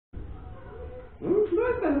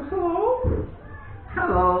Lesson, hello.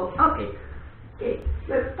 Hello. Okay. Okay.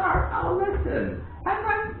 Let's start our lesson. High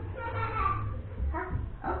five.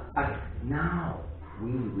 Okay. Now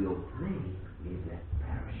we will play with the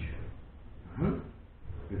parachute.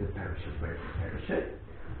 With the parachute. Where's the parachute?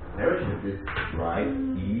 Parachute is right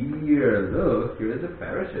here. Look, here is the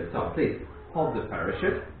parachute. So please hold the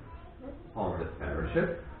parachute. Hold the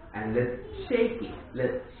parachute. And let's shake it.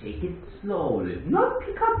 Let's shake it slowly. Not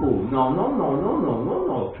peekaboo. No, no, no, no, no, no,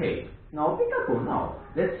 no. Okay. No peekaboo. No.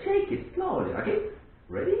 Let's shake it slowly. Okay.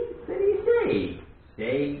 Ready? Steady, shake.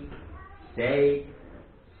 Shake. Shake.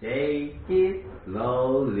 Shake it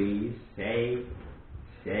slowly. Shake.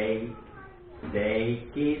 Shake.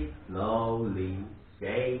 Shake it slowly.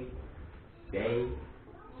 Shake. Shake.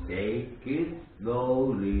 Shake it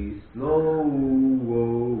slowly. Slowly.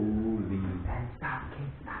 And stop. Okay.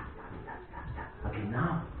 Stop. Okay,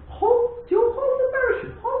 now hold the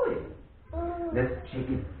parachute. Hold it. Let's shake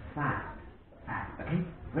it fast. Okay?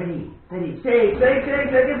 Ready, steady, shake it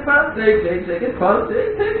fast, shake it fast, shake it fast,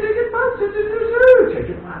 shake it fast,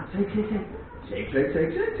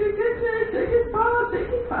 shake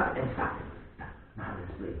it fast, and stop. Now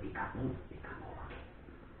let's play peekaboo.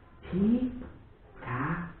 Okay.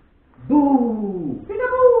 Peekaboo.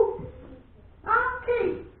 Okay.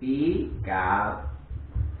 Peekaboo.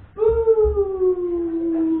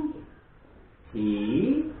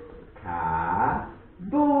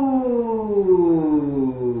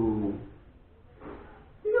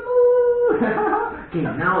 Okay,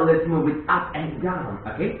 now let's move it up and down,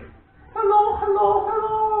 okay?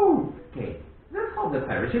 Hello. Okay, let's hold the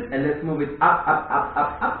parachute and let's move it up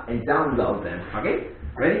and down low then, okay?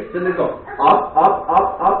 Ready? So let's go. Up,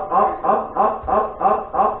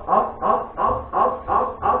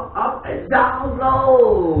 and down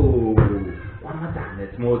low. One more time,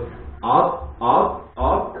 let's move up,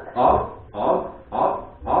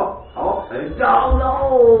 and down low.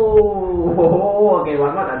 Okay,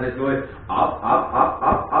 one more time, let's do it. Up,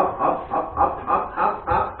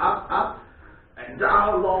 and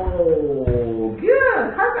down low.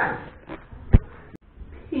 Good, high five.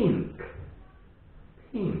 Pink.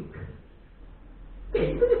 Okay,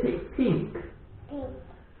 what do you say? Pink.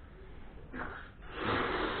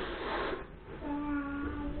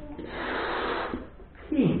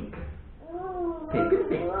 Pink. Okay, good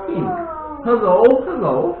thing. Pink. Hello.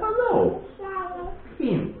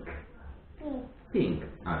 Pink.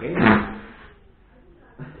 Okay.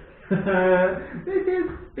 This is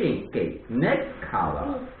pink. Okay, next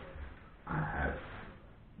color. I have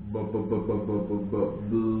blue.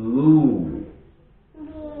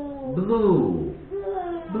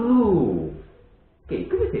 Okay,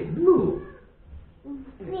 could you say blue?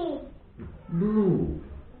 Blue.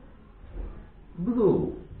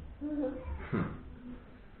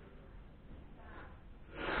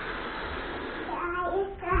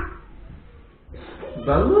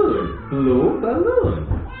 Balloon. Blue balloon.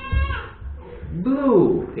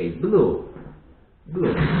 Blue. Okay, blue. Where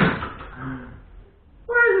is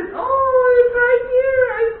it? Oh, it's right here.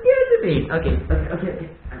 I scared of it. Okay.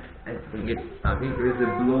 I forget. Okay, here's a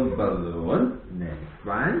blue balloon. Next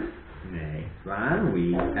one we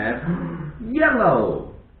have yellow.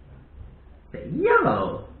 Say yellow.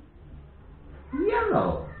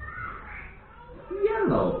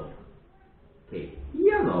 Okay,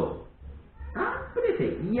 yellow. Huh? What do you say?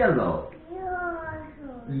 Yellow.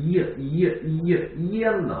 Yellow.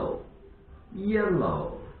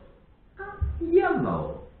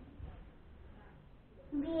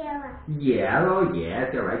 Yellow,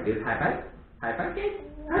 yes, you're right. Good. High five. Okay.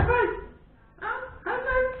 High five.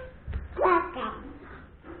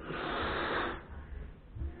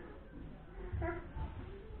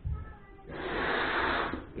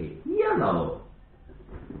 Okay, yellow.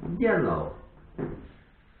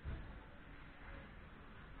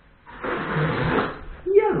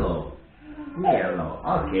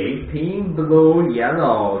 Okay, pink, blue,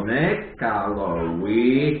 yellow. Next color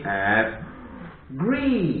we have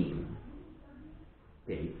green.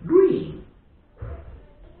 Okay,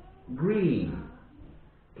 green.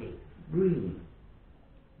 Okay, green.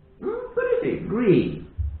 What do you say? Green.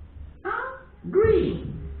 Huh? Green.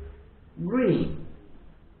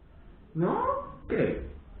 No? Okay.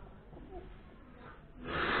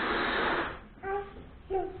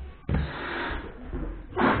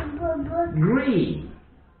 Green.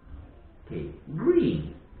 Okay,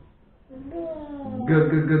 green. Good.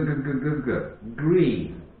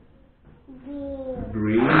 Green.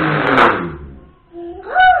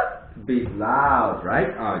 Be loud, right?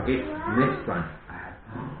 Okay, next one.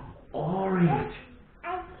 Orange.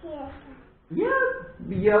 Yes,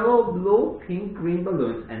 yellow, blue, pink, green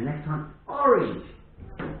balloons, and next one, orange.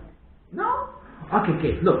 No?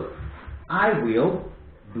 Okay, look. I will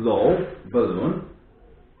blow balloon,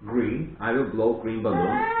 green. I will blow green balloon.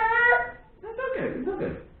 It's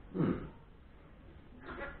okay.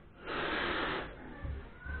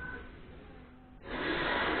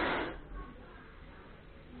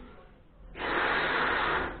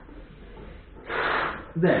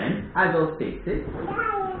 Then I will fix it.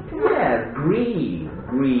 Yes, green.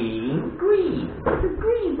 It's a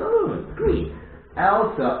green balloon, green.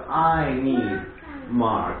 Also, I need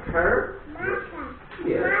marker.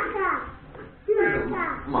 Yes.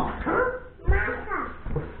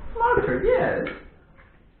 Marker, yes.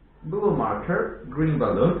 Blue marker, green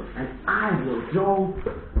balloon, and I will draw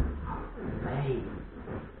face.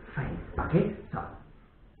 Okay, so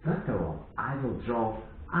first of all, I will draw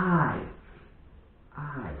eyes.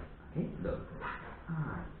 Okay, look,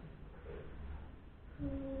 eyes.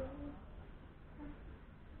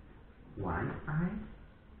 One eye.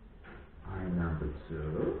 Eye number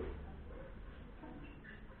 2.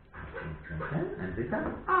 And this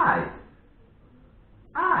one, eyes.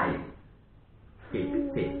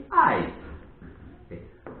 Okay, eyes. Okay.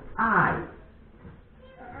 Eyes.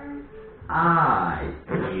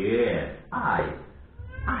 Yes, eyes.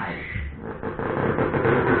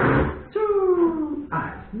 2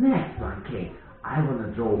 eyes. Next one, okay. I wanna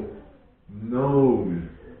draw nose.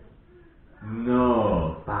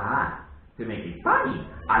 But to make it funny,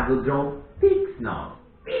 I will draw pig's nose.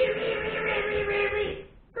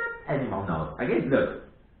 Animal nose. Again, look.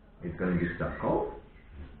 It's going to be circle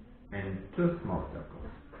and 2 small circles.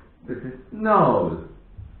 This is nose.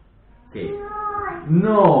 Okay.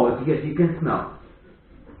 Nose. Yes, you can smell.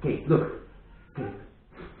 Okay, look. Okay.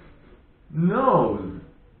 Nose.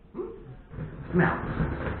 Smell.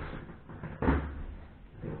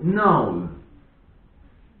 Nose.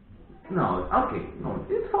 Okay. No,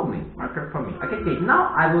 it's for me. Marker for me. Okay.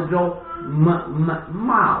 Now I will draw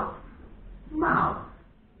mouth.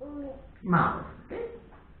 Okay.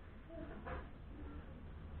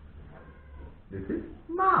 This is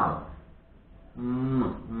mouth.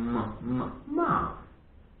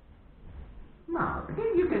 Mouth. Okay,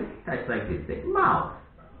 you can touch like this. Say mouth.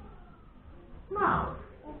 No.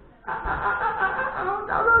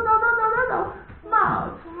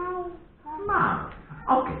 Mouth.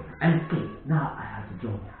 Okay. And okay. Now I have to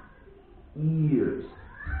draw ears.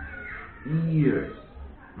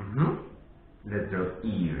 Let's draw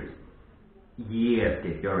ears. Yes,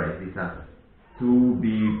 okay, you're right. These are 2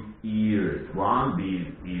 big ears. 1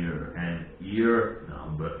 big ear and ear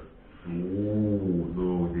number 2.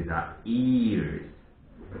 Look, these are ears.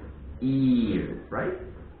 Right?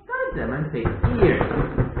 Count them and say ears.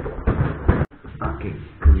 Okay,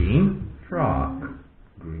 green frog.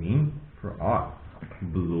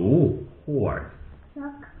 Blue horse.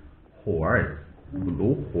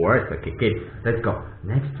 Blue horse. Okay, let's go.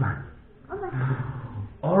 Next one.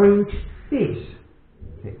 Orange fish.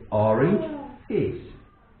 Okay, orange fish.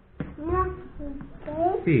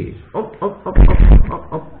 Up.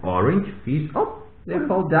 Orange fish. Up. They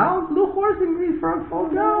fall down. Blue horse and green frog fall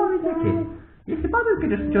down. It's okay. Если падают,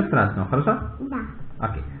 конечно, ничего страшного, хорошо? Да.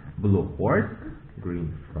 Окей. Blue horse,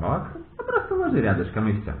 green frog. А просто ложи рядышком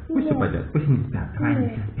и все. Пусть упадет. Пусть не спят. Давай, они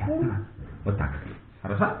все спят. Давай. Вот так.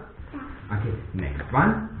 Хорошо? Да. Okay, next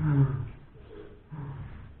one.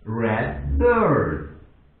 Red bird.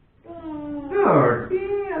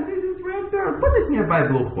 Yeah, this is red bird. Put it nearby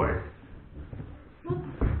blue horse.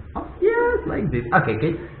 Oh, yes, like this.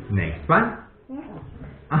 Okay. Next one.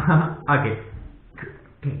 Okay.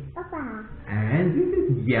 Papa. And this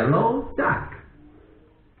is yellow duck.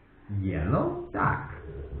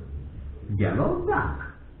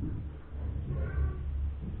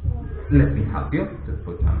 Let me help you. Just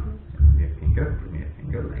put some your finger. Give me a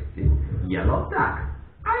finger like this. Yellow duck.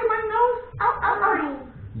 Eye, my nose. Ow.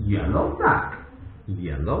 Yellow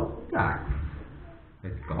duck.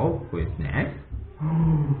 Let's go. Who is next?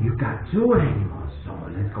 Oh, you got 2 animals. So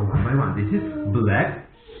let's go one by one. This is black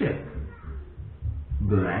sheep.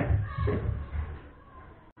 Bah.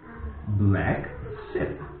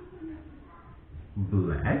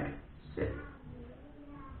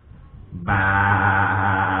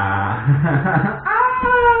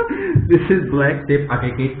 This is black sheep.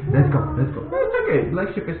 Okay, let's go. It's okay. Black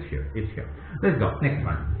sheep is here. It's here. Let's go. Next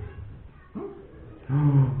one.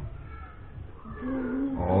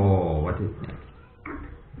 Oh, what is next?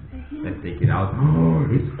 Let's take it out. Oh,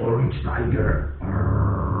 it's orange tiger.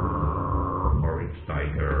 Orange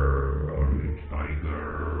tiger.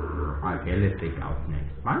 Okay, let's take out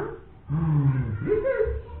next one. This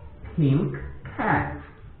is pink cat.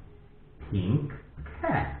 Pink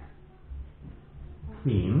cat.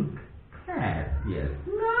 Pink cat. Yes.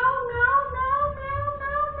 No.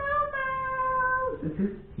 This is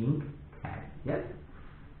pink cat. Yes.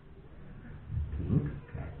 Pink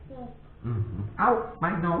cat. Ow,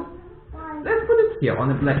 my nose. Let's put it here on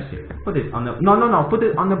the black sheep. Put it on the no. Put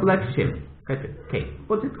it on the black sheep. Okay.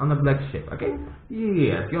 Put it on the black sheep. Okay.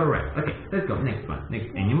 Yes, you're right. Okay. Let's go. Next one.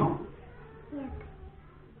 Next animal.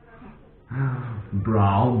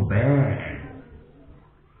 Brown bear.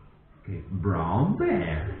 Okay. Brown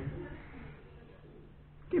bear.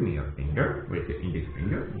 Give me your finger. Where's your index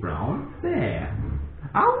finger? Brown bear.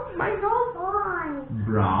 Oh my nose.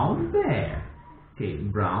 Brown bear. Okay.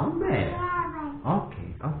 Brown bear. Okay.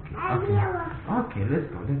 Okay, let's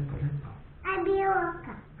go.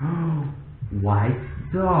 White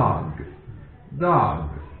dog.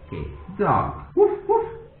 Okay, dog. Woof woof.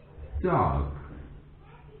 Dog.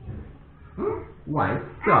 White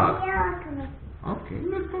dog. Okay,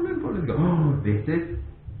 let's go. Oh, this is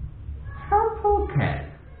purple cat.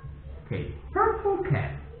 Okay, purple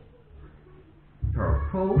cat.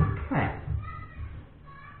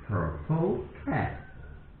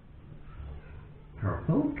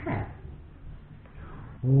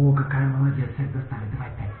 О, какая молодец, всех достали.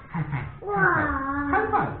 Давай, хай-файв.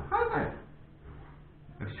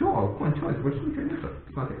 Все, кончилось, больше ничего нету.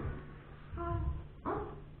 Смотри.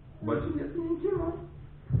 Больше нет ничего.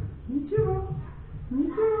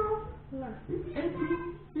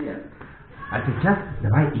 Нет. А сейчас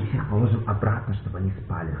давай их всех положим обратно, чтобы они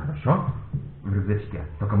спали, хорошо? В рюкзачке.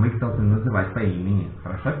 Только мы их должны называть по имени,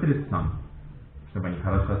 хорошо, перед сном? Чтобы они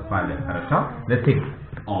хорошо спали, хорошо? Let's take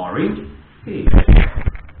orange fish.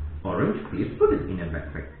 Put it in a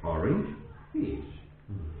backpack. Orange fish.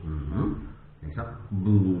 Next up,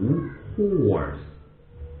 blue horse.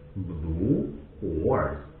 Let's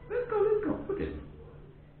go. Put it.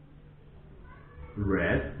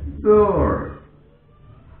 Red bird.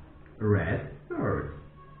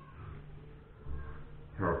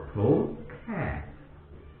 Purple cat.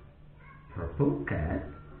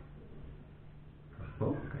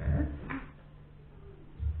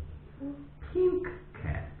 Pink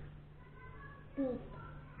cat.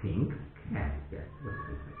 Yes.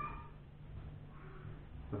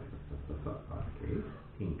 Okay.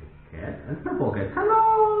 Pink cat and purple cat. Hello.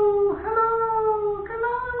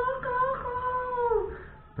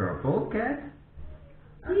 Purple cat.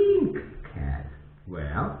 Pink cat.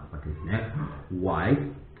 Well, what is next?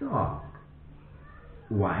 White dog.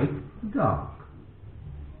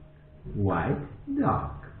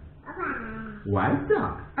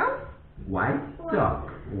 Oh,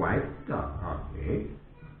 white dog. Okay.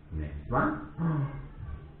 Next one.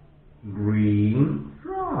 Green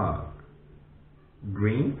frog.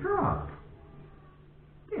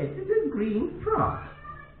 Yes, it's a green frog.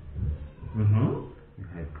 You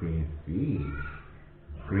have green fish.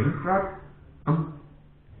 Green frog.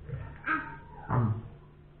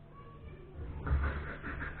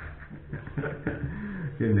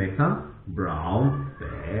 Okay, next one. Brown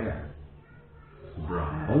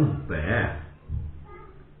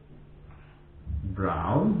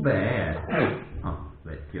bear. Hey.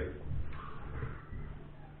 Let's go.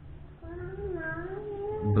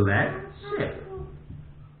 Black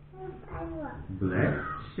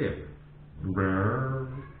sheep.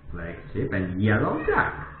 Black sheep and yellow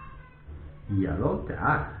duck.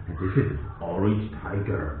 And this is orange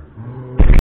tiger.